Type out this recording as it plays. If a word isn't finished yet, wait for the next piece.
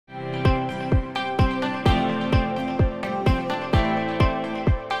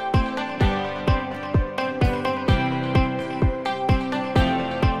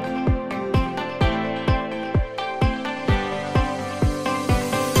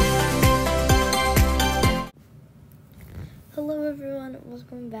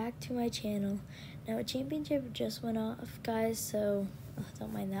welcome back to my channel. Now a championship just went off, guys, so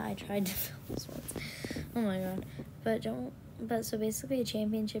don't mind that. I tried to film this once. Oh my god. But so basically a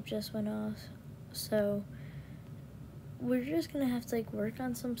championship just went off, so we're just gonna have to like work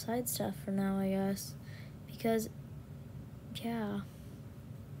on some side stuff for now, I guess, because yeah,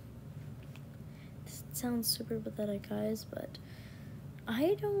 this sounds super pathetic, guys, but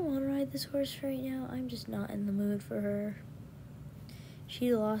I don't want to ride this horse right now. I'm just not in the mood for her.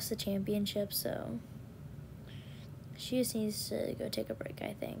 She lost the championship, so she just needs to go take a break,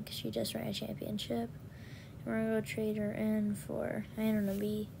 I think. She just ran a championship. And we're gonna go trade her in for, I don't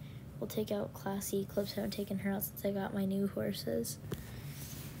know, we'll take out Classy Eclipse. I haven't taken her out since I got my new horses.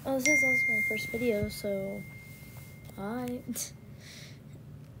 Oh, this is also my first video, so bye.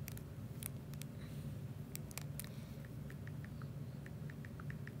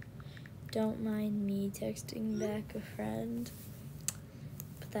 Don't mind me texting back a friend.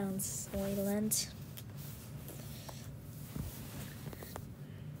 Put that on silent.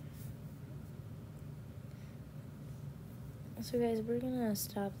 So guys, we're gonna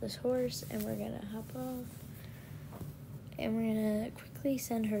stop this horse and we're gonna hop off. And we're gonna quickly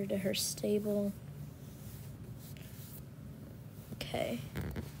send her to her stable. Okay.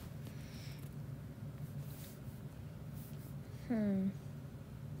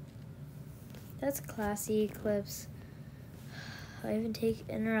 That's Classy Eclipse. I haven't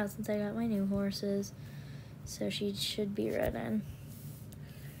taken her out since I got my new horses, so she should be ridden.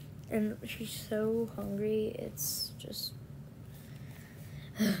 And she's so hungry, it's just...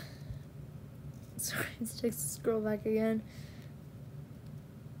 Sorry, it's just scroll back again.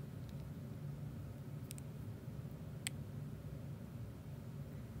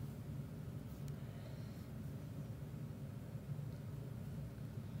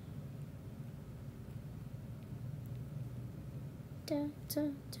 Dun,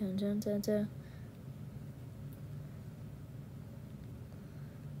 dun, dun, dun, dun, dun.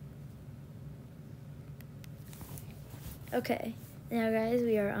 Okay, now guys,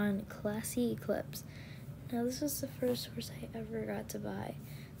 we are on Classy Eclipse. Now this was the first horse I ever got to buy.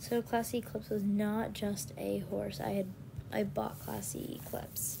 So Classy Eclipse was not just a horse. I bought Classy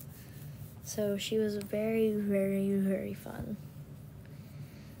Eclipse. So she was very, very, very fun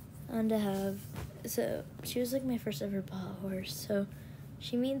to have. So she was like my first ever bought horse. So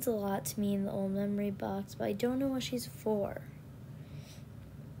she means a lot to me in the old memory box, but I don't know what she's for.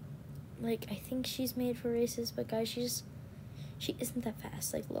 Like, I think she's made for races, but guys, she isn't that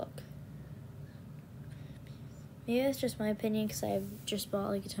fast. Like, look. Maybe that's just my opinion because I've just bought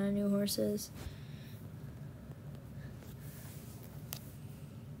like a ton of new horses.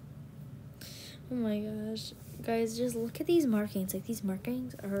 Oh my gosh. Guys, just look at these markings. Like, these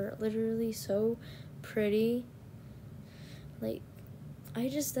markings are literally so pretty. Like,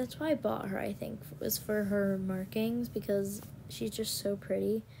 that's why I bought her, I think, was for her markings, because she's just so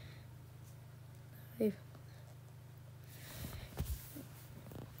pretty.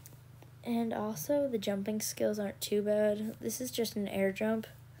 And also, the jumping skills aren't too bad. This is just an air jump.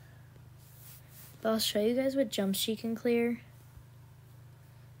 But I'll show you guys what jumps she can clear.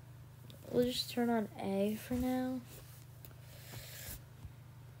 We'll just turn on A for now.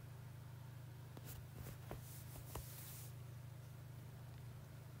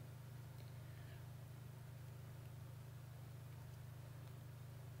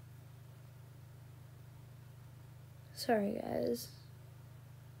 Sorry, guys.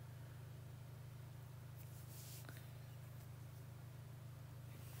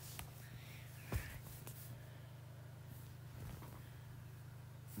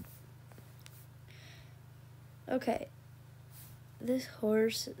 Okay, this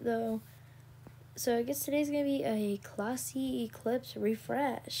horse, though, so I guess today's gonna be a Classy Eclipse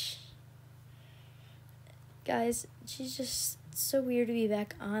refresh. Guys, she's just so weird to be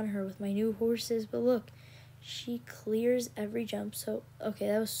back on her with my new horses, but look, she clears every jump. So, okay,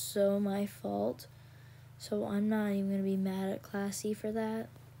 that was so my fault. So I'm not even gonna be mad at Classy for that.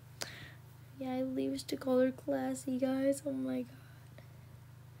 Yeah, I used to call her Classy, guys. Oh my god.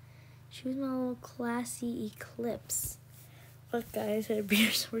 She was my little Classy Eclipse. Look, guys, her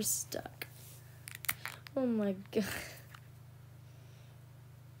ears were stuck. Oh my god.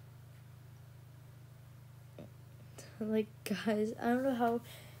 Like, guys, I don't know how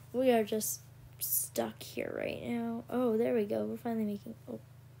we are just stuck here right now. Oh, there we go. We're finally making... Oh.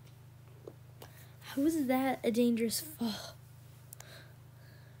 How is that a dangerous fall?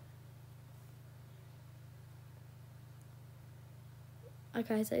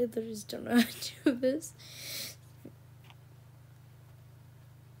 Guys, I literally just don't know how to do this.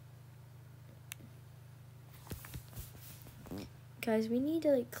 Guys, we need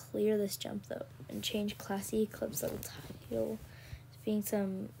to like clear this jump though and change Classy Eclipse little title to being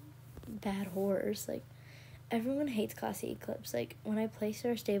some bad horse. Like, everyone hates Classy Eclipse. Like, when I play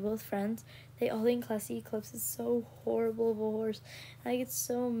Star Stable with friends, they all think Classy Eclipse is so horrible of a horse. And I get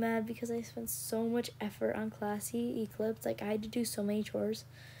so mad because I spent so much effort on Classy Eclipse. Like, I had to do so many chores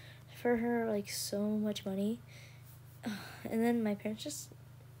for her, like, so much money. And then my parents just,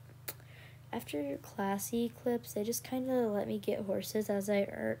 after Classy Eclipse, they just kind of let me get horses as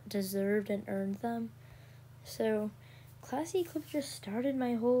I deserved and earned them. So Classy Eclipse just started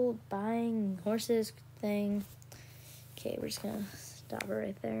my whole buying horses thing. Okay, we're just gonna stop it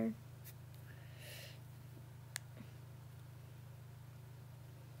right there.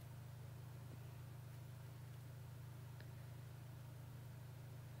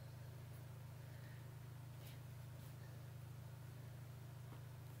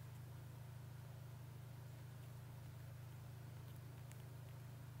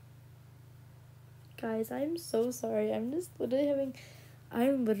 Guys, I'm so sorry. I'm literally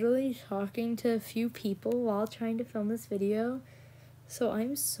talking to a few people while trying to film this video. So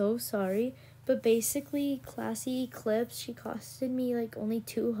I'm so sorry. But basically, Classy Eclipse, she costed me like only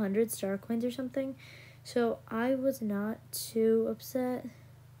 200 star coins or something. So I was not too upset.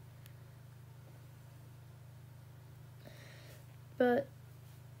 But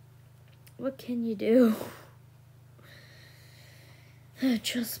what can you do?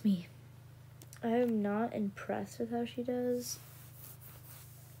 Trust me. I'm not impressed with how she does,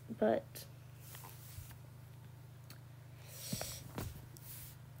 but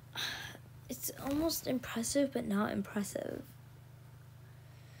it's almost impressive, but not impressive.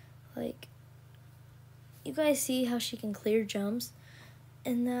 Like, you guys see how she can clear jumps,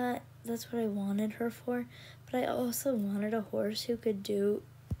 and that's what I wanted her for, but I also wanted a horse who could do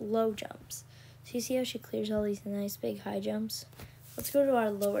low jumps. So you see how she clears all these nice big high jumps? Let's go to our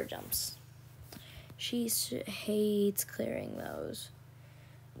lower jumps. She hates clearing those.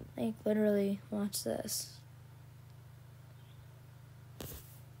 Like, literally, watch this.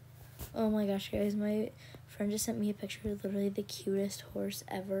 Oh my gosh, guys, my friend just sent me a picture of literally the cutest horse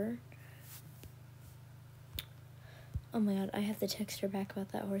ever. Oh my god, I have to text her back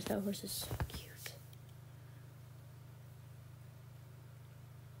about that horse. That horse is so cute.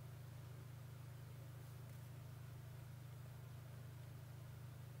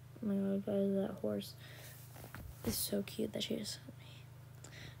 Oh my god, guys, that horse is so cute that she just sent me.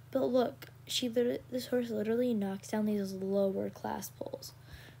 But look, this horse literally knocks down these lower class poles.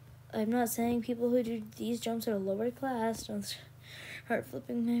 I'm not saying people who do these jumps are lower class. Don't start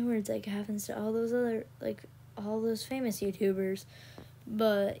flipping my words like it happens to all those other, like, all those famous YouTubers.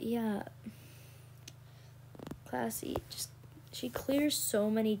 But yeah, Classy, she clears so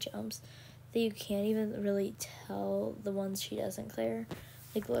many jumps that you can't even really tell the ones she doesn't clear.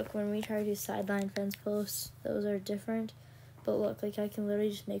 Like, look, when we try to do sideline fence posts, those are different. But look, like, I can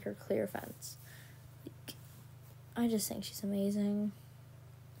literally just make her clear fence. Like, I just think she's amazing.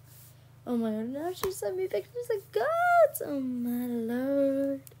 Oh my god, now she sent me pictures of goats! Oh my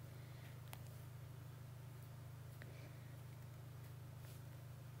lord.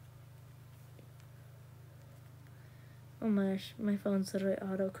 Oh my gosh, my phone's literally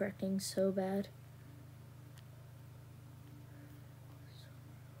auto-correcting so bad.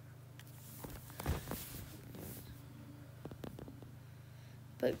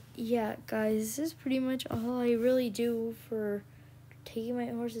 But yeah, guys, this is pretty much all I really do for taking my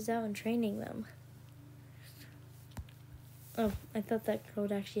horses out and training them. Oh, I thought that girl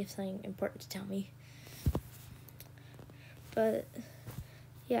would actually have something important to tell me. But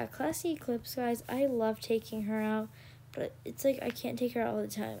yeah, Classy Eclipse, guys, I love taking her out, but it's like I can't take her out all the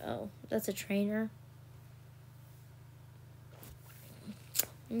time. Oh, that's a trainer.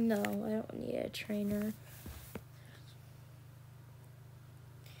 No, I don't need a trainer.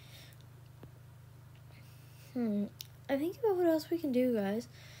 I think about what else we can do, guys.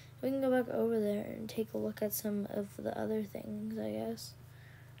 We can go back over there and take a look at some of the other things, I guess.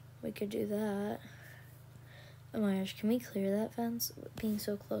 We could do that. Oh my gosh, can we clear that fence being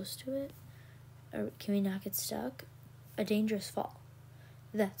so close to it? Or can we not get stuck? A dangerous fall.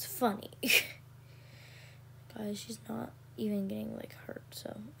 That's funny. Guys, she's not even getting, like, hurt,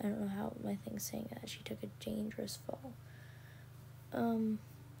 so I don't know how my thing's saying that. She took a dangerous fall.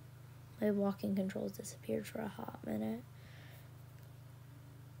 My walking controls disappeared for a hot minute.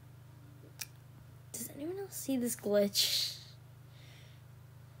 Does anyone else see this glitch?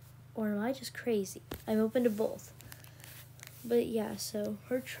 Or am I just crazy? I'm open to both. But yeah, so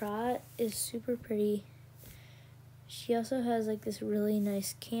her trot is super pretty. She also has like this really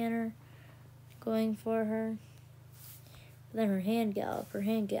nice canter going for her. But then her hand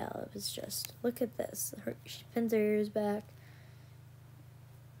gallop is just, look at this. She pins her ears back.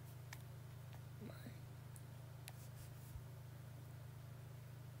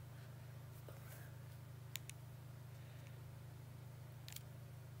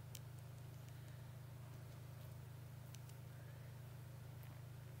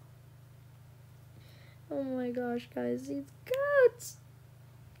 Oh my gosh, guys, these goats!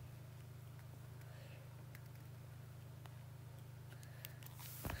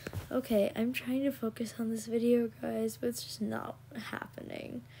 Okay, I'm trying to focus on this video, guys, but it's just not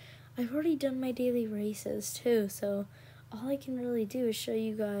happening. I've already done my daily races, too, so all I can really do is show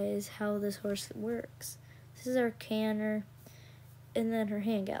you guys how this horse works. This is our canter, and then her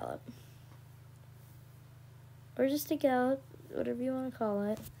hand gallop. Or just a gallop, whatever you want to call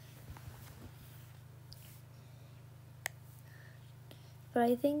it. But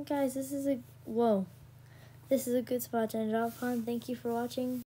I think, guys, this is a good spot to end it off on. Thank you for watching.